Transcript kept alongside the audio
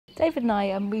David and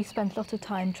I, we spent a lot of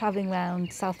time travelling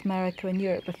around South America and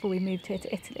Europe before we moved here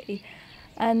to Italy.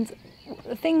 And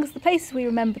the places we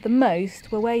remember the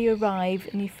most were where you arrived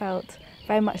and you felt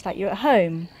very much like you're at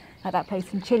home. Like that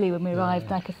place in Chile when we arrived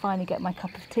and I could finally get my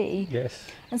cup of tea. Yes.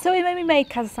 And so when we made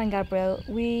Casa San Gabriel,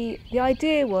 the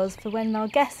idea was for when our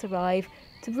guests arrive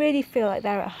to really feel like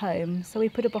they're at home. So we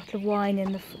put a bottle of wine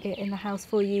in the house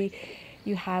for you.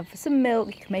 You have some milk,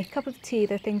 you can make a cup of tea,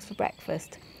 there are things for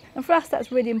breakfast. And for us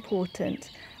that's really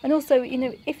important. And also, you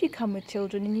know, if you come with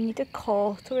children and you need a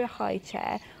cot or a high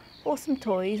chair or some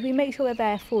toys, we make sure they're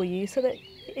there for you so that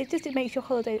it makes your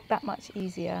holiday that much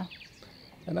easier.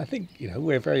 And I think, you know,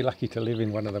 we're very lucky to live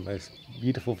in one of the most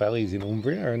beautiful valleys in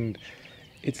Umbria, and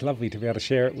it's lovely to be able to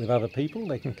share it with other people.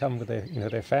 They can come with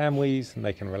their families and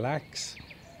they can relax.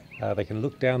 They can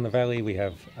look down the valley. We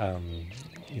have,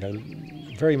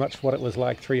 very much what it was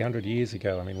like 300 years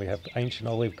ago. I mean, we have ancient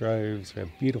olive groves, we have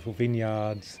beautiful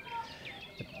vineyards.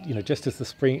 You know, just as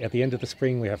at the end of the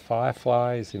spring, we have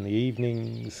fireflies in the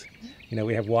evenings. You know,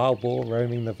 we have wild boar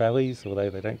roaming the valleys, although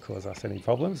they don't cause us any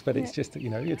problems. But it's just,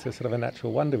 it's a sort of a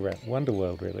natural wonder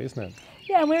world, really, isn't it?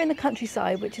 Yeah, and we're in the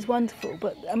countryside, which is wonderful.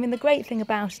 But I mean, the great thing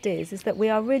about it is that we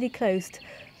are really close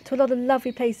to a lot of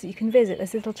lovely places you can visit.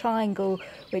 There's a little triangle,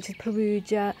 which is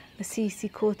Perugia, Assisi,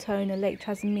 Cortona, Lake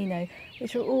Trasimeno,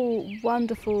 which are all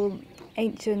wonderful,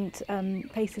 ancient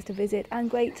places to visit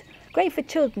and great for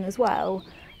children as well.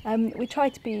 We try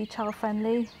to be child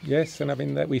friendly. Yes, and I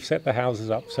mean we've set the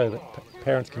houses up so that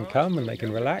parents can come and they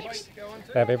can relax.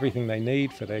 They have everything they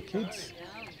need for their kids.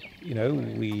 You know,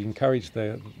 we encourage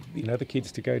the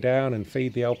kids to go down and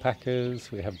feed the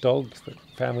alpacas. We have dogs that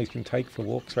families can take for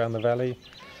walks around the valley,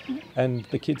 and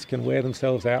the kids can wear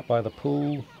themselves out by the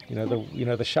pool.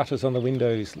 The shutters on the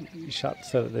windows shut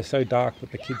so that they're so dark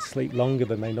that the kids sleep longer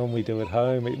than they normally do at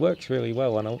home. It works really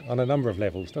well on a number of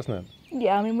levels, doesn't it?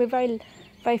 Yeah, I mean, we're very,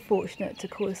 very fortunate to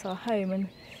call this our home, and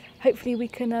hopefully we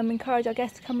can encourage our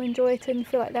guests to come and enjoy it and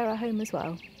feel like they're at home as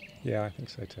well. Yeah, I think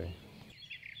so too.